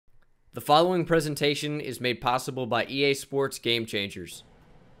The following presentation is made possible by EA Sports Gamechangers.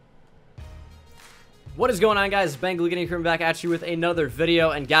 What is going on, guys? Bengal King coming back at you with another video.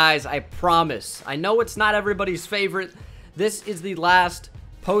 And guys, I promise, I know it's not everybody's favorite. This is the last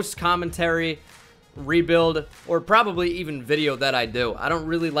post-commentary rebuild, or probably even video that I do. I don't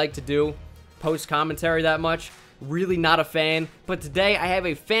really like to do post-commentary that much. Really not a fan. But today, I have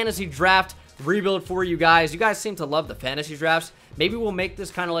a fantasy draft rebuild for you guys. You guys seem to love the fantasy drafts. Maybe we'll make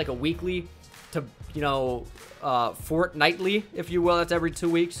this kind of like a weekly to, you know, fortnightly, if you will. That's every 2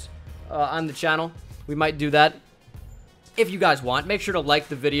 weeks on the channel. We might do that if you guys want. Make sure to like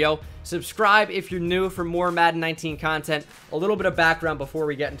the video. Subscribe if you're new for more Madden 19 content. A little bit of background before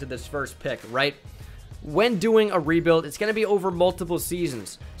we get into this first pick, right? When doing a rebuild, it's going to be over multiple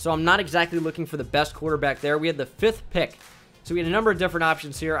seasons. So I'm not exactly looking for the best quarterback there. We had the 5th pick. So we had a number of different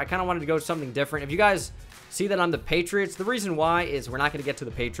options here. I kind of wanted to go something different. If you guys see that I'm the Patriots, the reason why is we're not going to get to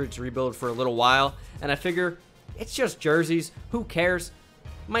the Patriots rebuild for a little while. And I figure it's just jerseys. Who cares?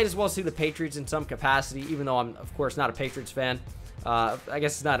 Might as well see the Patriots in some capacity, even though I'm, of course, not a Patriots fan. I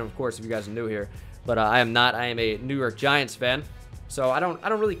guess it's not, of course, if you guys are new here. But I am not. I am a New York Giants fan. So I don't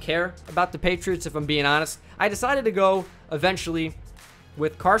really care about the Patriots, if I'm being honest. I decided to go eventually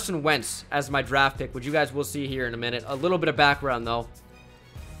with Carson Wentz as my draft pick, which you guys will see here in a minute. A little bit of background, though,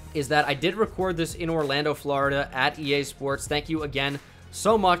 is that I did record this in Orlando, Florida at EA Sports. Thank you again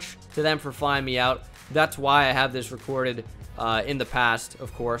so much to them for flying me out. That's why I have this recorded in the past,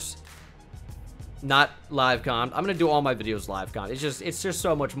 of course. Not live com. I'm going to do all my videos live com. It's just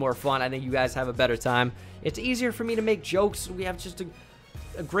so much more fun. I think you guys have a better time. It's easier for me to make jokes. We have just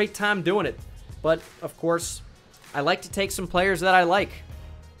a great time doing it. But, of course, I like to take some players that I like.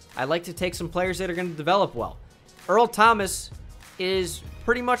 I like to take some players that are going to develop well. Earl Thomas is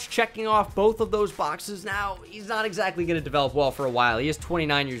pretty much checking off both of those boxes now. He's not exactly going to develop well for a while. He is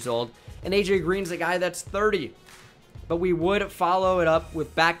 29 years old. And AJ Green's a guy that's 30. But we would follow it up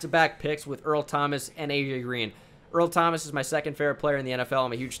with back-to-back picks with Earl Thomas and AJ Green. Earl Thomas is my second favorite player in the NFL.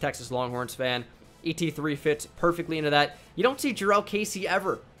 I'm a huge Texas Longhorns fan. ET3 fits perfectly into that. You don't see Jarrell Casey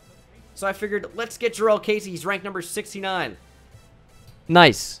ever. So I figured, let's get Jarrell Casey. He's ranked number 69.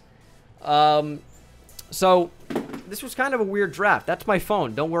 Nice. So this was kind of a weird draft. That's my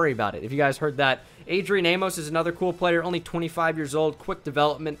phone. Don't worry about it if you guys heard that. Adrian Amos is another cool player, only 25 years old, quick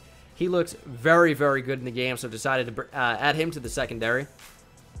development. He looks very, very good in the game, so decided to add him to the secondary.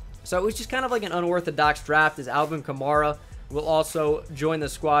 So it was just kind of like an unorthodox draft, as Alvin Kamara will also join the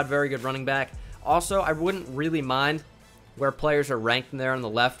squad. Very good running back. Also, I wouldn't really mind where players are ranked in there on the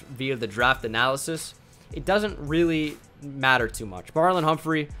left via the draft analysis. It doesn't really matter too much. Marlon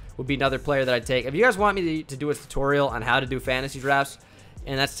Humphrey would be another player that I'd take. If you guys want me to do a tutorial on how to do fantasy drafts,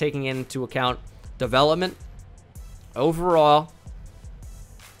 and that's taking into account development, overall,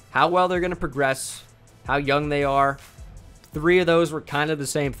 how well they're going to progress, how young they are. 3 of those were kind of the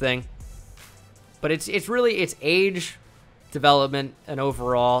same thing. But it's really age, development, and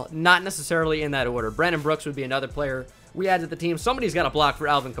overall, not necessarily in that order. Brandon Brooks would be another player we add to the team. Somebody's got to block for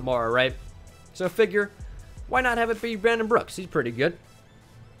Alvin Kamara, right? So figure, why not have it be Brandon Brooks? He's pretty good.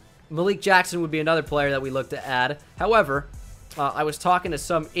 Malik Jackson would be another player that we look to add. However, I was talking to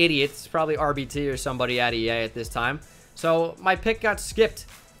some idiots, probably RBT or somebody at EA at this time. So my pick got skipped.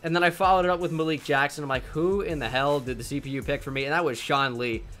 And then I followed it up with Malik Jackson. I'm like, who in the hell did the CPU pick for me? And that was Sean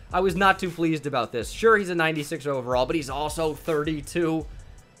Lee. I was not too pleased about this. Sure, he's a 96 overall, but he's also 32.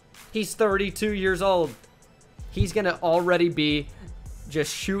 He's 32 years old. He's going to already be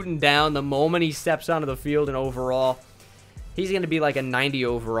just shooting down the moment he steps onto the field, and overall, he's going to be like a 90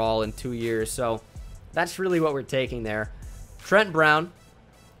 overall in 2 years. So that's really what we're taking there. Trent Brown,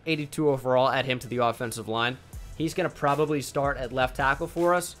 82 overall. Add him to the offensive line. He's going to probably start at left tackle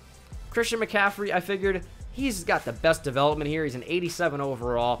for us. Christian McCaffrey, I figured he's got the best development here. He's an 87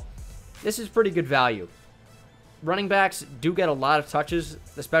 overall. This is pretty good value. Running backs do get a lot of touches,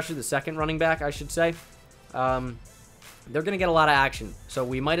 especially the second running back, I should say. They're going to get a lot of action, so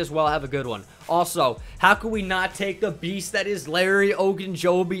we might as well have a good one. Also, how could we not take the beast that is Larry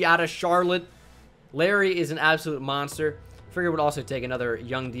Ogunjobi out of Charlotte? Larry is an absolute monster. Figured would also take another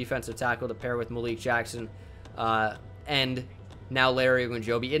young defensive tackle to pair with Malik Jackson. And now Larry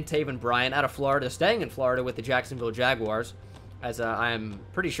Ogunjobi and Taven Bryan out of Florida, staying in Florida with the Jacksonville Jaguars, as I am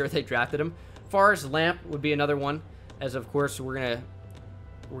pretty sure they drafted him. Forrest Lamp would be another one, as of course we're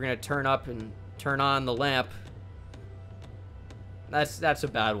gonna turn up and turn on the lamp. That's a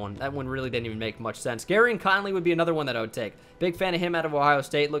bad one. That one really didn't even make much sense. Gary and Conley would be another one that I would take. Big fan of him out of Ohio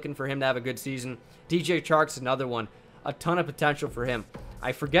State, looking for him to have a good season. DJ Chark's another one. A ton of potential for him.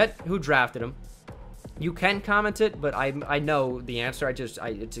 I forget who drafted him. You can comment it, but I know the answer.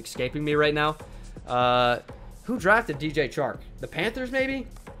 It's escaping me right now. Who drafted DJ Chark? The Panthers, maybe?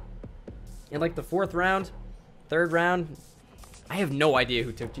 In like the 4th round? 3rd round? I have no idea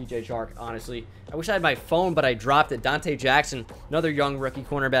who took DJ Chark, honestly. I wish I had my phone, but I dropped it. Dante Jackson, another young rookie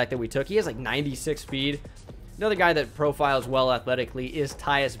cornerback that we took. He has like 96 speed. Another guy that profiles well athletically is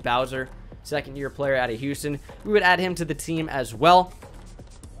Tyus Bowser, 2nd-year player out of Houston. We would add him to the team as well.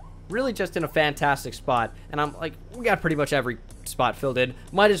 Really just in a fantastic spot. And I'm like, we got pretty much every spot filled in.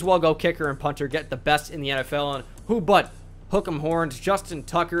 Might as well go kicker and punter, get the best in the NFL. And who but hook 'em horns, Justin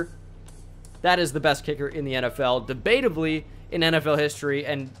Tucker. That is the best kicker in the NFL. Debatably in NFL history.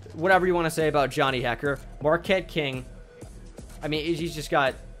 And whatever you want to say about Johnny Hekker, Marquette King. I mean, he's just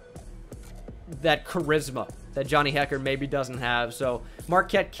got that charisma that Johnny Hekker maybe doesn't have. So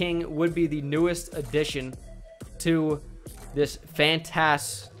Marquette King would be the newest addition to this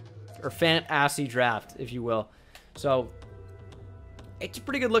fantasy draft, if you will. So it's a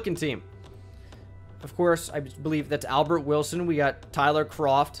pretty good looking team. Of course, I believe that's Albert Wilson. We got Tyler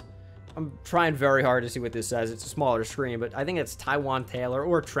Croft. I'm trying very hard to see what this says. It's a smaller screen, but I think it's Tywan Taylor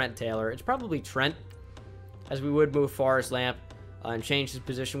or Trent Taylor. It's probably Trent, as we would move Forrest Lamp and change his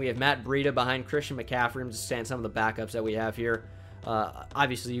position. We have Matt Breida behind Christian McCaffrey. I'm just saying some of the backups that we have here.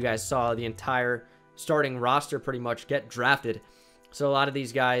 Obviously, you guys saw the entire starting roster pretty much get drafted. So a lot of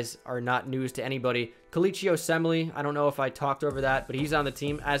these guys are not news to anybody. Kalichi Osemele, I don't know if I talked over that, but he's on the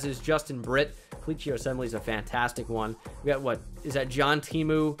team, as is Justin Britt. Kalichi Osemele is a fantastic one. We got, what, is that John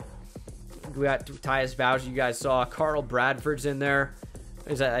Timu? We got Tyus Bowser, you guys saw. Carl Bradford's in there.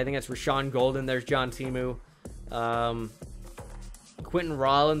 I think that's Rashawn Golden. There's John Timu. Quentin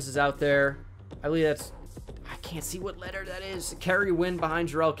Rollins is out there. I believe that's, I can't see what letter that is. Kerry Wynn behind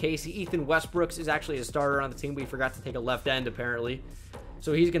Jarrell Casey. Ethan Westbrooks is actually a starter on the team. We forgot to take a left end, apparently.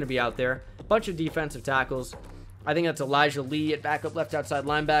 So he's going to be out there. Bunch of defensive tackles. I think that's Elijah Lee at backup left outside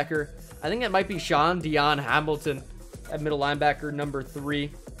linebacker. I think that might be Sean Dion Hamilton at middle linebacker, number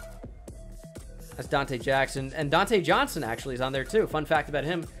 3. That's Dante Jackson. And Dante Johnson actually is on there too. Fun fact about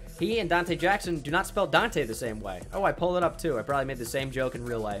him. He and Dante Jackson do not spell Dante the same way. Oh, I pulled it up too. I probably made the same joke in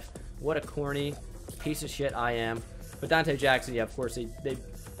real life. What a corny piece of shit I am. But Dante Jackson, yeah, of course, they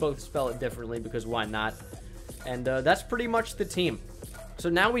both spell it differently because why not? And that's pretty much the team. So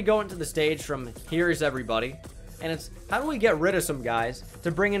now we go into the stage from here's everybody. And it's how do we get rid of some guys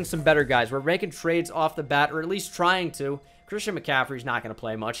to bring in some better guys? We're making trades off the bat, or at least trying to. Christian McCaffrey's not going to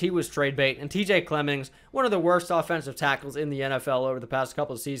play much. He was trade bait. And TJ Clemmings, one of the worst offensive tackles in the NFL over the past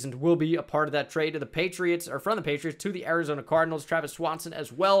couple of seasons, will be a part of that trade to the Patriots, or from the Patriots to the Arizona Cardinals. Travis Swanson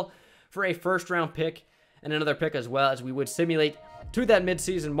as well for a first-round pick and another pick as well, as we would simulate to that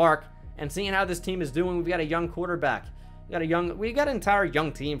midseason mark. And seeing how this team is doing, we've got a young quarterback. We got an entire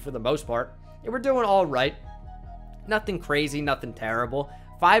young team for the most part. And we're doing all right. Nothing crazy, nothing terrible.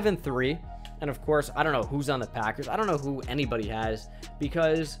 5-3. And of course, I don't know who's on the Packers. I don't know who anybody has,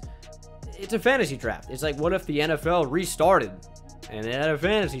 because it's a fantasy draft. It's like, what if the NFL restarted and they had a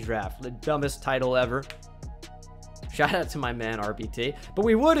fantasy draft? The dumbest title ever. Shout out to my man RBT. But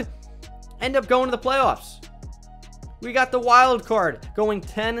we would end up going to the playoffs. We got the wild card going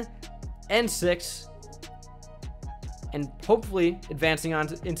 10-6 and hopefully advancing on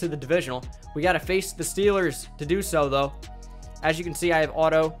into the divisional. We got to face the Steelers to do so, though. As you can see, I have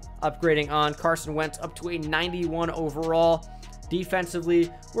auto upgrading on. Carson Wentz up to a 91 overall.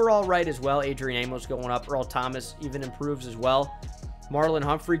 Defensively, we're all right as well. Adrian Amos going up. Earl Thomas even improves as well. Marlon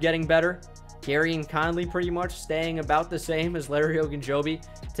Humphrey getting better. Gary and Conley pretty much staying about the same as Larry Ogunjobi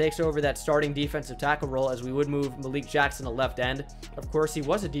takes over that starting defensive tackle role, as we would move Malik Jackson to left end. Of course, he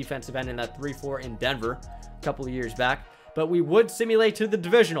was a defensive end in that 3-4 in Denver a couple of years back. But we would simulate to the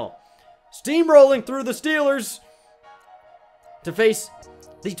divisional. Steamrolling through the Steelers to face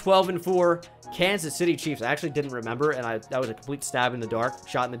the 12-4 Kansas City Chiefs. I actually didn't remember, and that was a complete stab in the dark,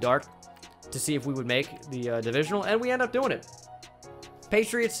 shot in the dark, to see if we would make the divisional, and we end up doing it.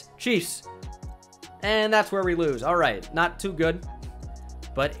 Patriots, Chiefs, and that's where we lose. All right, not too good,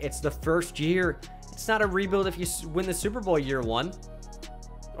 but it's the first year. It's not a rebuild if you win the Super Bowl year 1,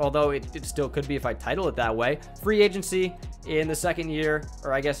 although it still could be if I title it that way. Free agency in the second year,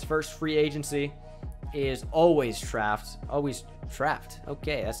 or I guess first free agency, is always trapped. Always trapped.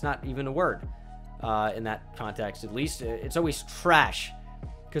 Okay, that's not even a word in that context, at least. It's always trash,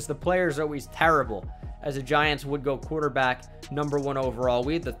 because the players are always terrible, as the Giants would go quarterback number 1 overall.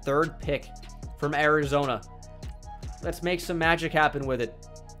 We had the 3rd pick from Arizona. Let's make some magic happen with it.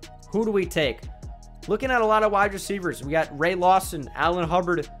 Who do we take? Looking at a lot of wide receivers. We got Ray Lawson, Allen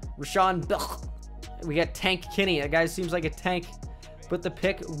Hubbard, Rashawn Bell. We got Tank Kinney. That guy seems like a tank. but the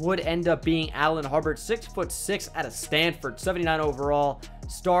pick would end up being Alan Hubbard, 6'6" out of Stanford, 79 overall,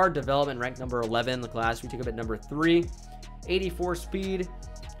 star development, ranked number 11 in the class. We took him at number 3, 84 speed.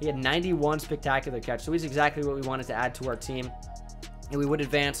 He had 91 spectacular catch, so he's exactly what we wanted to add to our team. And we would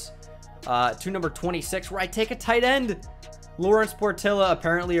advance to number 26, where I take a tight end. Lawrence Portilla,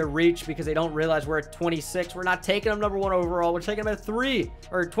 apparently a reach because they don't realize we're at 26. We're not taking him number 1 overall. We're taking him at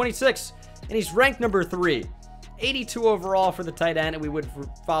 26, and he's ranked number 3. 82 overall for the tight end, and we would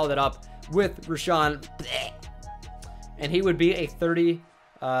follow that up with Rashawn, and he would be a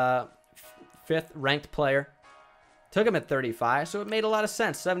 35th ranked player. Took him at 35, so it made a lot of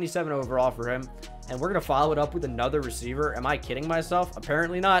sense. 77 overall for him, and we're gonna follow it up with another receiver. Am I kidding myself?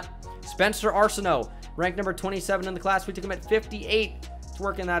 Apparently not. Spencer Arsenault, ranked number 27 in the class. We took him at 58. It's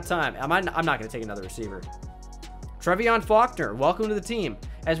working that time. I'm not gonna take another receiver. Trevion Faulkner, welcome to the team.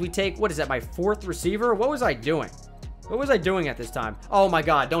 As we take, what is that, my 4th receiver? What was I doing? What was I doing at this time? Oh my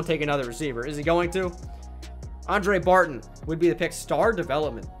God, don't take another receiver. Is he going to? Andre Barton would be the pick, star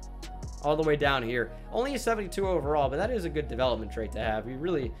development. All the way down here. Only a 72 overall, but that is a good development trait to have. You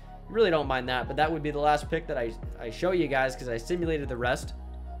really don't mind that, but that would be the last pick that I show you guys because I simulated the rest.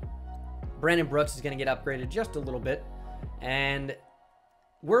 Brandon Brooks is going to get upgraded just a little bit, and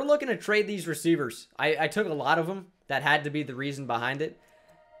we're looking to trade these receivers. I took a lot of them. That had to be the reason behind it,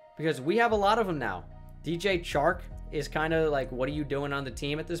 because we have a lot of them now. DJ Chark is kind of like, what are you doing on the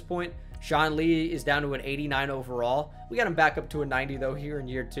team at this point? Sean Lee is down to an 89 overall. We got him back up to a 90, though, here in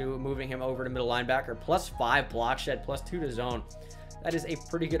year 2, moving him over to middle linebacker, +5 block shed, +2 to zone. That is a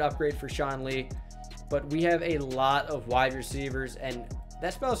pretty good upgrade for Sean Lee, but we have a lot of wide receivers, and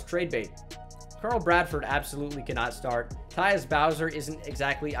that spells trade bait. Carl Bradford absolutely cannot start. Tyus Bowser isn't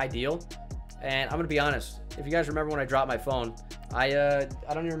exactly ideal, and I'm going to be honest. If you guys remember when I dropped my phone, I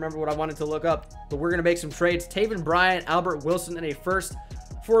don't even remember what I wanted to look up, but we're going to make some trades. Taven Bryant, Albert Wilson, and a first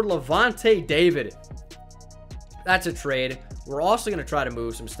for Levante David. That's a trade. We're also going to try to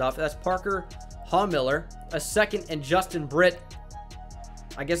move some stuff. That's Parker Hawmiller, a second, and Justin Britt.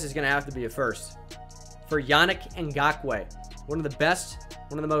 I guess it's going to have to be a first for Yannick Ngakoue. One of the best,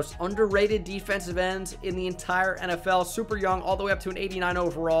 one of the most underrated defensive ends in the entire NFL. Super young, all the way up to an 89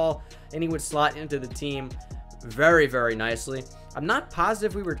 overall, and he would slot into the team very, very nicely. I'm not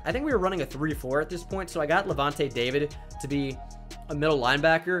positive I think we were running a 3-4 at this point, so I got Levante David to be a middle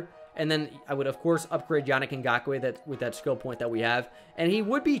linebacker, and then I would, of course, upgrade Yannick Ngakoue with that skill point that we have, and he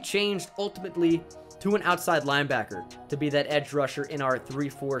would be changed ultimately to an outside linebacker to be that edge rusher in our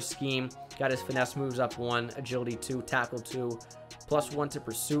 3-4 scheme. Got his finesse moves up 1, agility 2, tackle 2, +1 to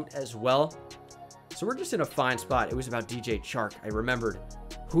pursuit as well. So we're just in a fine spot. It was about DJ Chark. I remembered.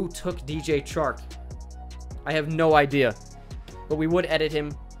 Who took DJ Chark? I have no idea, but we would edit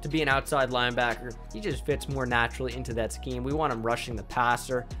him to be an outside linebacker. He just fits more naturally into that scheme. We want him rushing the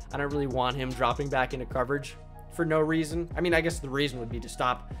passer. I don't really want him dropping back into coverage for no reason. I mean, I guess the reason would be to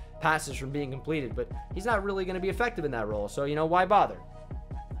stop passes from being completed, but he's not really going to be effective in that role, so, you know, why bother?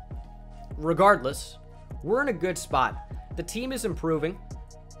 Regardless, we're in a good spot. The team is improving,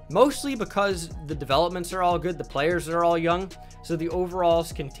 mostly because the developments are all good, the players are all young, so the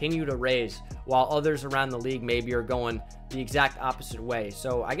overalls continue to raise, while others around the league maybe are going the exact opposite way.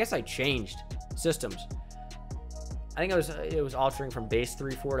 So I guess I changed systems. I think it was altering from base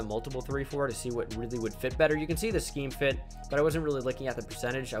 3-4 to multiple 3-4 to see what really would fit better. You can see the scheme fit, but I wasn't really looking at the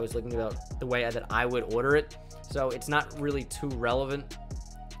percentage. I was looking at the way that I would order it. So it's not really too relevant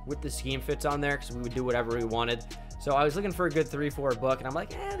with the scheme fits on there because we would do whatever we wanted. So I was looking for a good 3-4 book, and I'm like,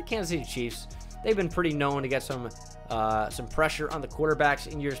 the Kansas City Chiefs, they've been pretty known to get some pressure on the quarterbacks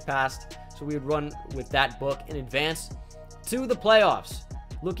in years past. So we would run with that book and advance to the playoffs.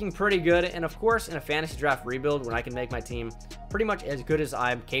 Looking pretty good, and of course, in a fantasy draft rebuild, when I can make my team pretty much as good as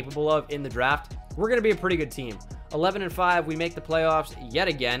I'm capable of in the draft, we're going to be a pretty good team. 11-5, we make the playoffs yet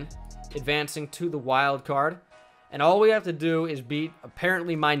again, advancing to the wild card. And all we have to do is beat,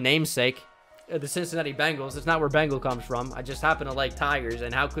 apparently, my namesake, the Cincinnati Bengals. That's not where Bengal comes from. I just happen to like tigers,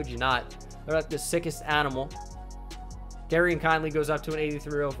 and how could you not? They're like the sickest animal. Darian Kindly goes up to an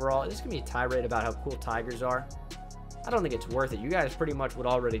 83 overall. This is going to be a tirade about how cool tigers are. I don't think it's worth it. You guys pretty much would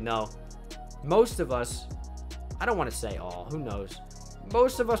already know. Most of us, I don't want to say all, who knows?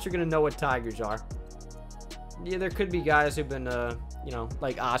 Most of us are going to know what tigers are. Yeah, there could be guys who've been, you know,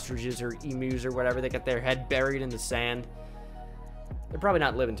 like ostriches or emus or whatever. They get their head buried in the sand. They're probably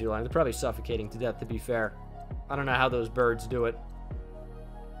not living too long. They're probably suffocating to death, to be fair. I don't know how those birds do it.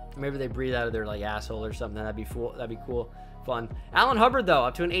 Maybe they breathe out of their, like, asshole or something. That'd be cool. Fun. Alan Hubbard, though,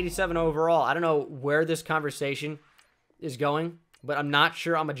 up to an 87 overall. I don't know where this conversation is going, but I'm not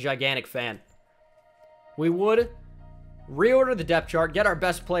sure I'm a gigantic fan. We would reorder the depth chart, get our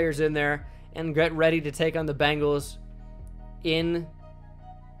best players in there, and get ready to take on the Bengals in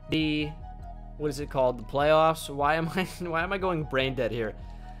the, what is it called, the playoffs? Why am I going brain dead here?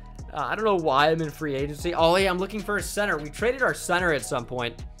 I don't know why I'm in free agency. Oh yeah, I'm looking for a center. We traded our center at some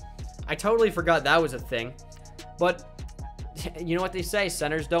point. I totally forgot that was a thing. But you know what they say,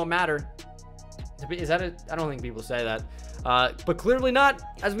 centers don't matter. Is that a, I don't think people say that. But clearly not,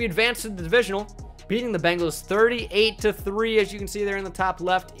 as we advance to the divisional, beating the Bengals 38-3, as you can see there in the top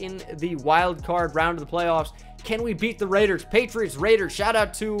left in the wild card round of the playoffs. Can we beat the Raiders? Patriots, Raiders, shout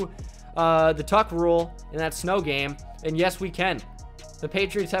out to the Tuck rule in that snow game. And yes, we can. The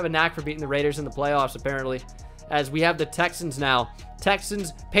Patriots have a knack for beating the Raiders in the playoffs, apparently, as we have the Texans now.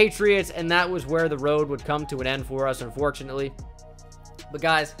 Texans, Patriots, and that was where the road would come to an end for us, unfortunately. But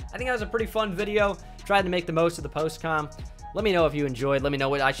guys, I think that was a pretty fun video. Tried to make the most of the post-com. Let me know if you enjoyed. Let me know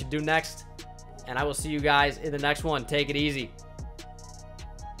what I should do next. And I will see you guys in the next one. Take it easy.